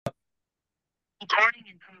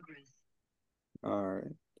All right.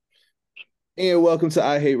 And welcome to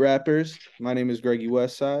I Hate Rappers. My name is Greggy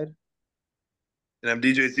Westside. And I'm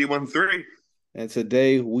DJ C13. And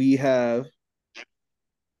today we have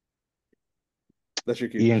that's your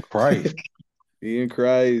cue. Ian Christ. Ian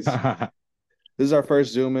Christ. This is our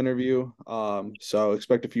first Zoom interview. So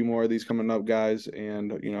expect a few more of these coming up, guys,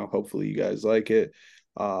 and hopefully you guys like it.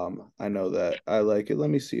 I know that I like it. Let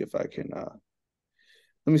me see if I can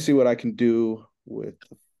let me see what I can do with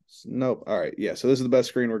nope. All right. Yeah. So this is the best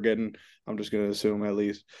screen we're getting. I'm just gonna assume at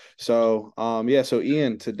least. So yeah, so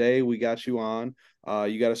Ian, today we got you on.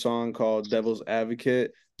 You got a song called Devil's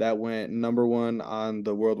Advocate that went #1 on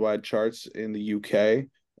the worldwide charts in the UK.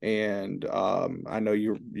 And I know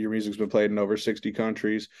your music's been played in over 60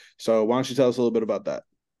 countries. So why don't you tell us a little bit about that?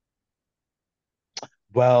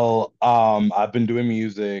 Well, I've been doing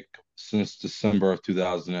music since December of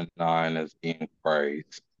 2009 as Ian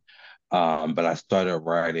Christ. But I started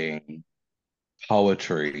writing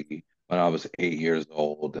poetry when I was 8 years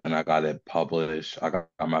old, and I got it published. I got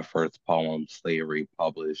my first poem, Slavery,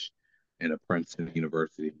 published in a Princeton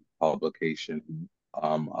University publication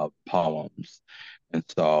of poems. And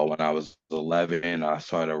so when I was 11, I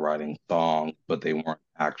started writing songs, but they weren't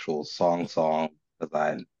actual songs because I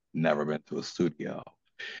had never been to a studio.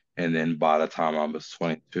 And then by the time I was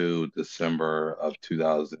 22, December of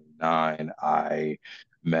 2009, I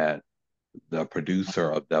met the producer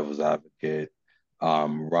of Devil's Advocate,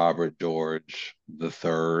 Robert George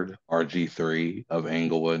III, RG3 of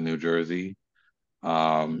Englewood, New Jersey.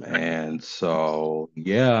 And so,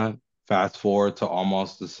 yeah, fast forward to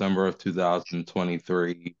almost December of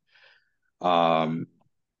 2023. Um,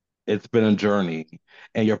 it's been a journey.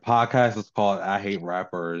 And your podcast is called I Hate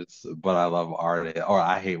Rappers, but I love artists, or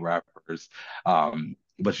I Hate Rappers,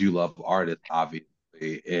 but you love artists, obviously.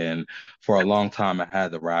 And for a long time, I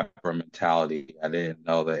had the rapper mentality. I didn't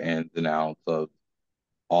know the ins and outs of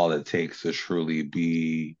all it takes to truly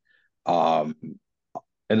be um,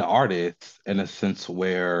 an artist in a sense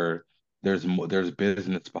where there's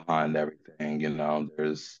business behind everything.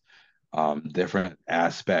 There's different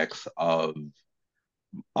aspects of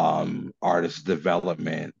artist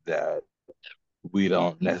development that we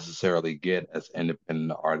don't necessarily get as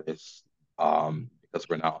independent artists because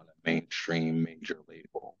we're not on a mainstream major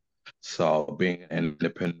label. So being an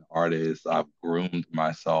independent artist, I've groomed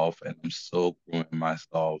myself and I'm still grooming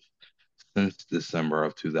myself since December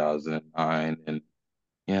of 2009. And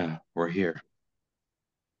yeah, we're here.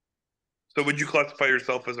 So, would you classify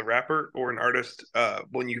yourself as a rapper or an artist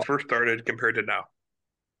when you first started compared to now?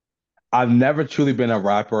 I've never truly been a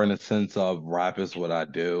rapper in the sense of rap is what I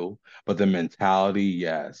do, but the mentality,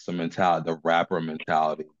 yes, the rapper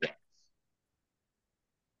mentality, yes.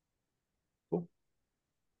 Cool. I'm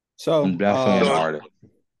So definitely an So, artist.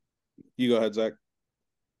 you go ahead, Zach.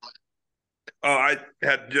 I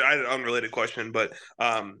had an unrelated question, but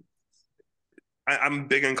I'm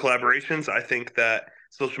big on collaborations. I think that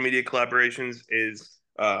social media collaborations is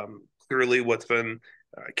clearly what's been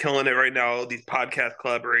killing it right now. These podcast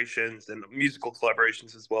collaborations and musical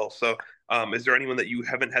collaborations as well. So, is there anyone that you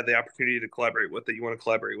haven't had the opportunity to collaborate with that you want to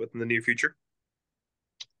collaborate with in the near future?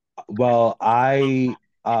 Well, I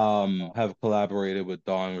have collaborated with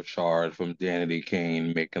Don Richard from Danity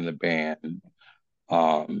Kane making the band.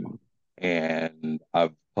 Um and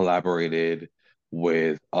I've collaborated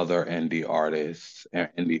with other indie artists and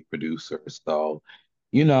indie producers. So,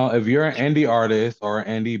 if you're an indie artist or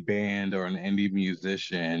an indie band or an indie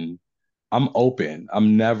musician, I'm open.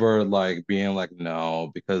 I'm never like being like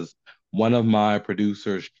no, because one of my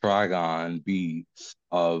producers, Trigon Beats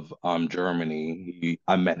of Germany,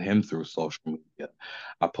 I met him through social media.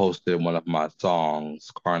 I posted one of my songs,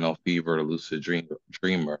 Carnal Fever,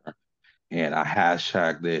 Dreamer, and I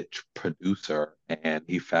hashtagged it producer, and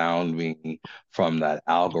he found me from that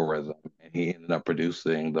algorithm, and he ended up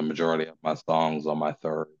producing the majority of my songs on my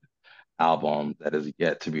third album that is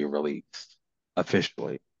yet to be released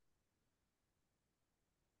officially.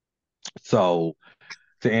 So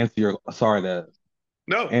sorry to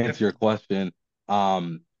No. Yeah. answer your question.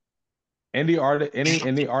 Um, any artist,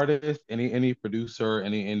 any producer,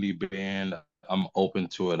 any indie band, I'm open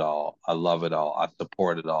to it all. I love it all. I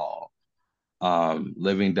support it all.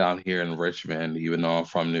 Living down here in Richmond, even though I'm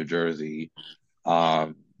from New Jersey,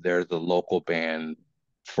 there's a local band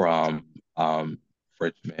from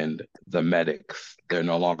Richmond, the Medics. They're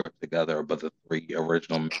no longer together, but the three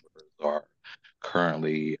original members are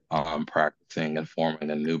currently practicing and forming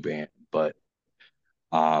a new band. But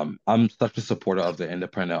I'm such a supporter of the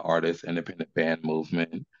independent artist, independent band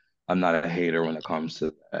movement. I'm not a hater when it comes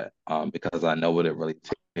to that because I know what it really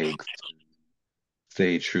takes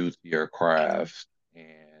stay true to your craft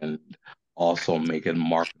and also make it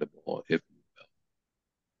marketable if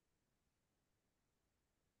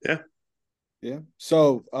Yeah. Yeah.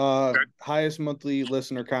 So, Okay. highest monthly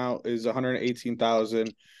listener count is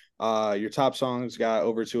 118,000. Your top songs got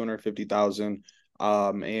over 250,000.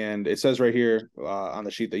 And it says right here on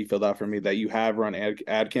the sheet that you filled out for me that you have run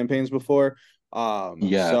ad campaigns before.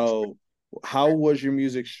 yes. So how was your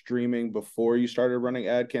music streaming before you started running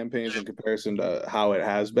ad campaigns in comparison to how it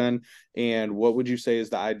has been? And what would you say is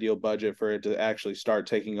the ideal budget for it to actually start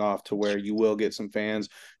taking off to where you will get some fans,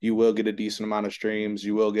 you will get a decent amount of streams,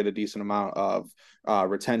 you will get a decent amount of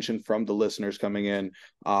retention from the listeners coming in,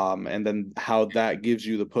 and then how that gives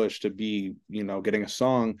you the push to be, getting a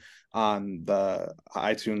song on the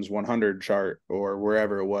iTunes 100 chart or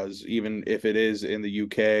wherever it was, even if it is in the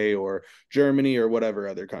UK or Germany or whatever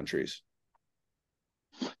other countries.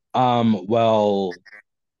 Well,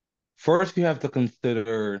 first you have to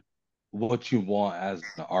consider what you want as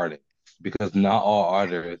an artist because not all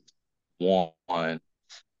artists want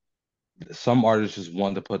some artists just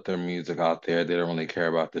want to put their music out there. They don't really care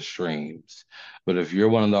about the streams. But if you're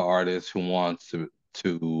one of the artists who wants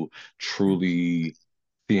to truly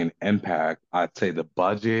see an impact, I'd say the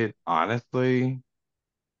budget, honestly,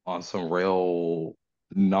 on some real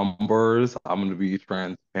numbers, I'm going to be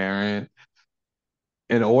transparent.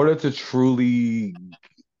 In order to truly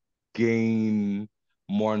gain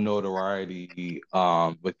more notoriety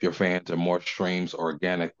with your fans and more streams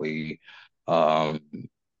organically, um,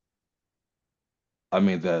 I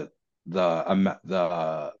mean the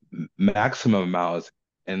maximum amount is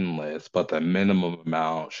endless, but the minimum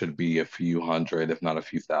amount should be a few hundred, if not a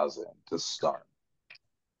few thousand, to start.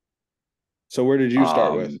 So where did you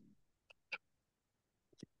start with? Um,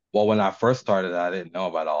 well, when I first started, I didn't know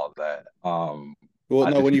about all of that. Well,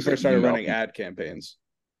 I no, when just you used to first started email running people. ad campaigns.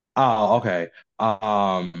 Oh, okay.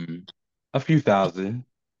 A few thousand.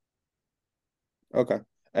 Okay.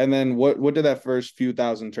 And then what did that first few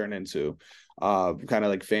thousand turn into? Kind of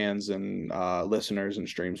like fans and listeners and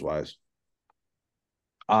streams wise.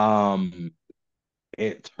 Um,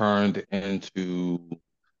 it turned into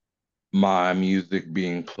my music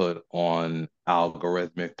being put on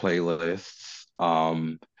algorithmic playlists.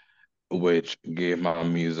 Which gave my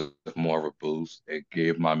music more of a boost. It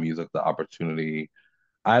gave my music the opportunity.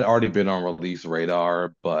 I'd already been on release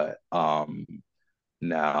radar, but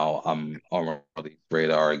now I'm on release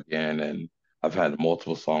radar again, and I've had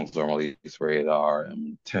multiple songs on release radar,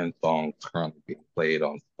 and 10 songs currently being played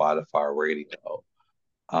on Spotify radio,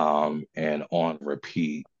 and on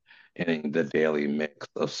repeat in the daily mix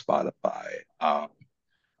of Spotify.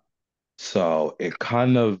 So it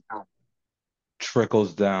kind of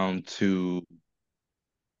trickles down to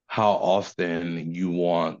how often you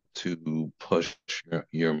want to push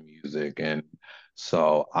your music. And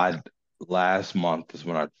so I last month is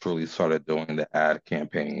when I truly started doing the ad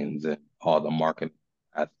campaigns and all the marketing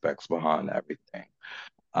aspects behind everything.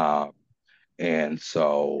 Um, and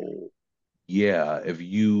so yeah, if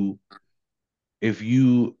you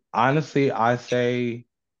honestly, I say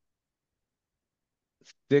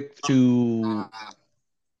stick to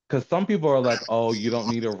because some people are like, oh, you don't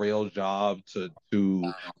need a real job to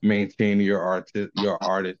maintain your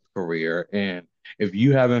artist career. And if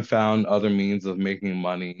you haven't found other means of making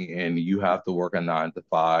money and you have to work a 9 to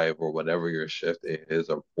 5 or whatever your shift is,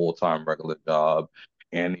 a full-time regular job,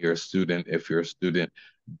 and you're a student, if you're a student,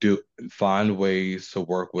 do find ways to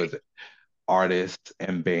work with artists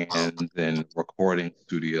and bands and recording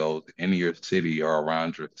studios in your city or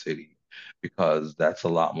around your city because that's a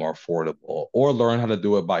lot more affordable. Or learn how to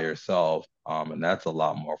do it by yourself, and that's a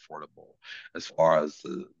lot more affordable as far as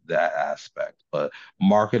that aspect. But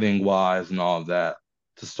marketing wise and all of that,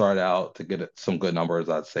 to start out to get some good numbers,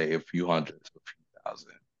 I'd say a few hundred to a few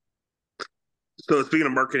thousand. So speaking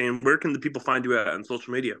of marketing, where can the people find you at on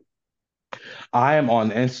social media? I am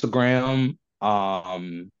on Instagram,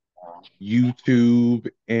 YouTube,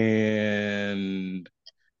 and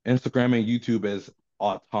Instagram and YouTube is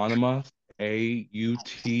autonomous,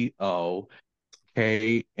 AUTOKNOMUS.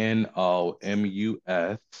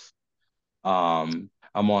 I'm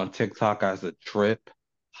on TikTok as a trip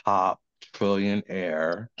hop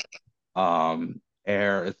trillionaire.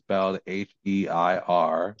 Air is spelled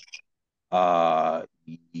HEIR.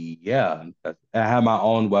 Yeah, I have my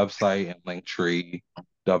own website and link tree,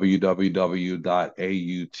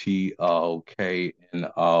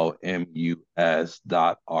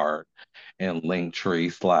 www.autoknomus.art and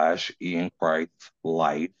Linktree/IANCHRIST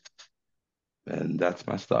Life. And that's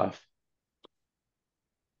my stuff.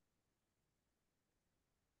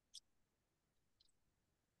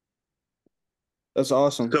 That's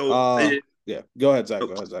awesome. So, Yeah, go ahead, Zach. Oh,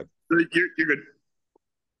 Go ahead, Zach. you're good.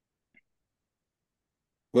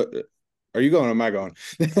 What are you going? Or am I going?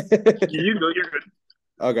 You go. You're good.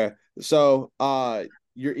 Okay. So,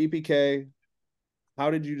 your EPK,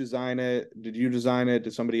 how did you design it? Did you design it?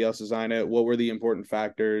 Did somebody else design it? What were the important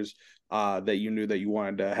factors that you knew that you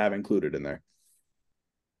wanted to have included in there?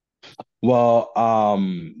 Well,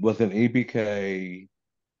 with an EPK,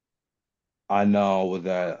 I know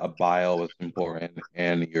that a bio is important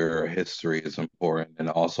and your history is important and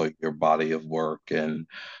also your body of work and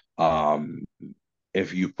um,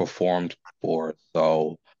 if you performed for it.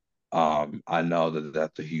 So I know that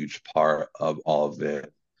that's a huge part of all of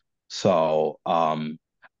it. So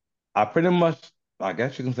I pretty much, I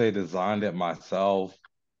guess you can say, designed it myself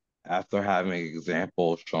after having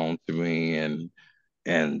examples shown to me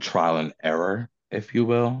and trial and error, if you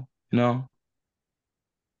will, you know?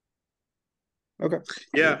 Okay.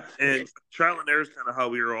 Yeah. Yeah, and trial and error is kind of how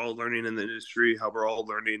we are all learning in the industry, how we're all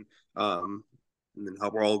learning, um, and then how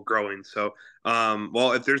we're all growing. So,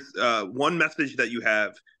 well, if there's one message that you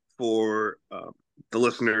have for the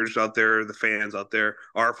listeners out there, the fans out there,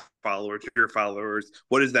 our followers, your followers,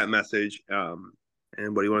 what is that message?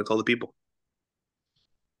 And what do you want to tell the people?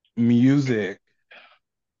 Music,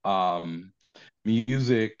 um,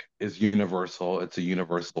 music is universal. It's a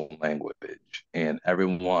universal language, and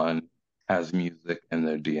everyone has music in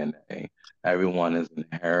their DNA. Everyone is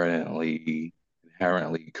inherently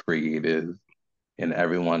creative, and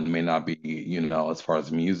everyone may not be, as far as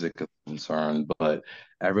music is concerned, but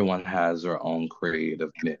everyone has their own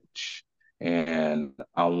creative niche. And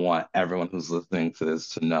I want everyone who's listening to this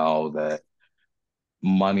to know that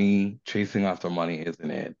chasing after money isn't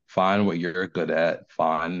it. Find what you're good at,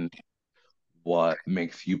 find what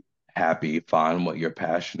makes you happy, find what you're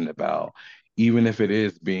passionate about. Even if it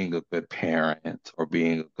is being a good parent or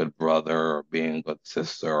being a good brother or being a good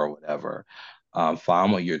sister or whatever,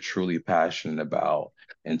 find what you're truly passionate about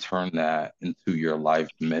and turn that into your life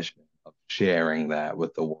mission of sharing that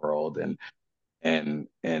with the world and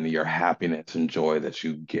your happiness and joy that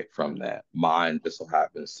you get from that. Mine just so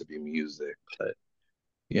happens to be music, but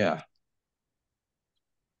yeah.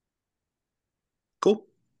 Cool.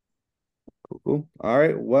 Cool. Cool. All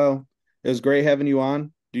right. Well, it was great having you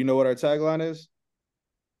on. Do you know what our tagline is?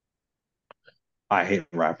 I hate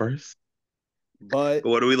rappers, But But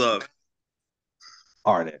what do we love?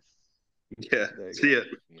 artists. Yeah. there you See go. ya.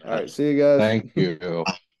 All Yeah. right. See you guys. Thank you.